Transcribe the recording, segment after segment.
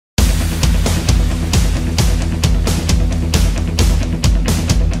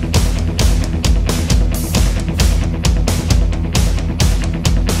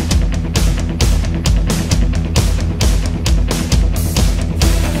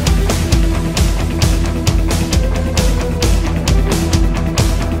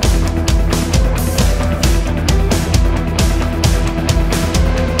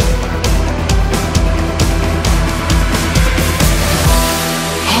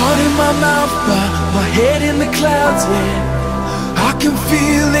my mouth, but my head in the clouds, yeah. I can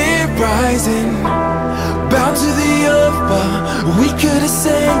feel it rising, bound to the earth, but we could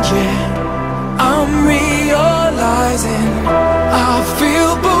ascend, yeah. I'm realizing I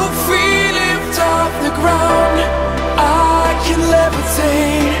feel both feet lift off the ground. I can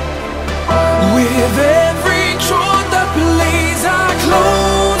levitate with every thought that plays. I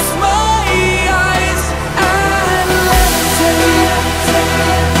close my eyes and levitate.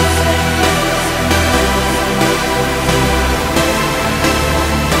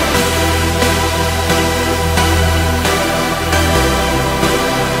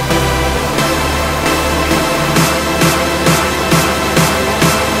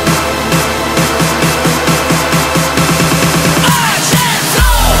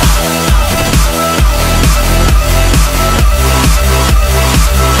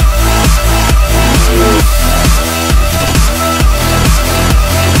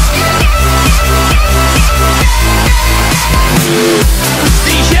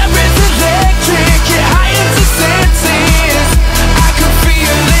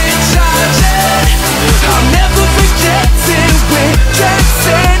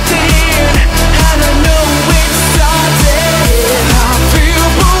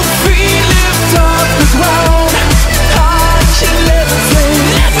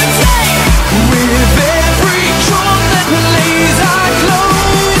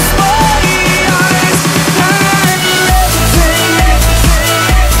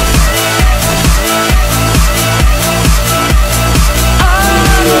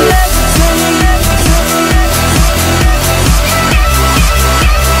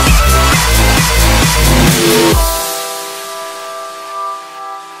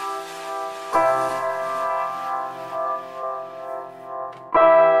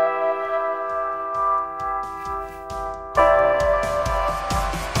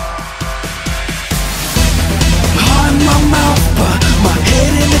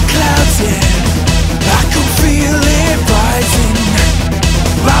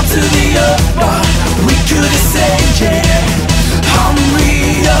 To the earth, but we could ascend, yeah. I'm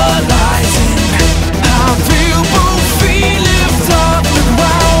real.